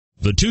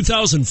The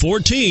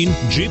 2014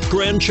 Jeep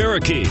Grand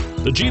Cherokee.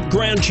 The Jeep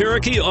Grand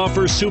Cherokee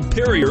offers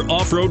superior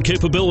off-road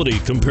capability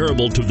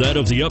comparable to that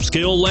of the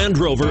upscale Land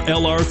Rover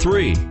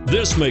LR3.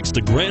 This makes the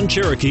Grand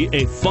Cherokee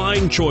a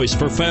fine choice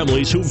for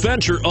families who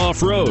venture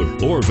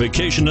off-road or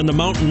vacation in the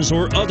mountains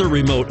or other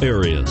remote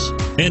areas,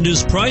 and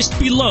is priced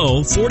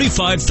below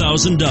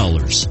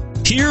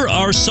 $45,000. Here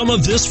are some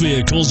of this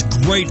vehicle's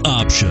great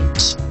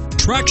options: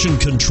 traction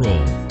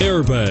control,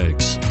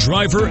 airbags,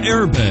 driver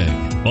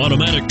airbag,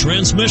 automatic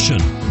transmission,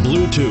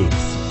 Bluetooth,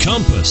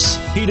 compass,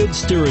 heated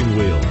steering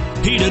wheel,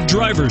 heated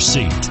driver's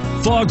seat,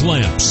 fog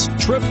lamps,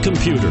 trip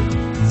computer.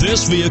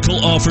 This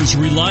vehicle offers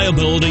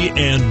reliability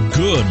and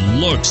good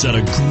looks at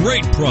a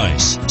great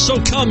price. So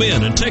come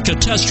in and take a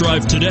test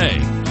drive today.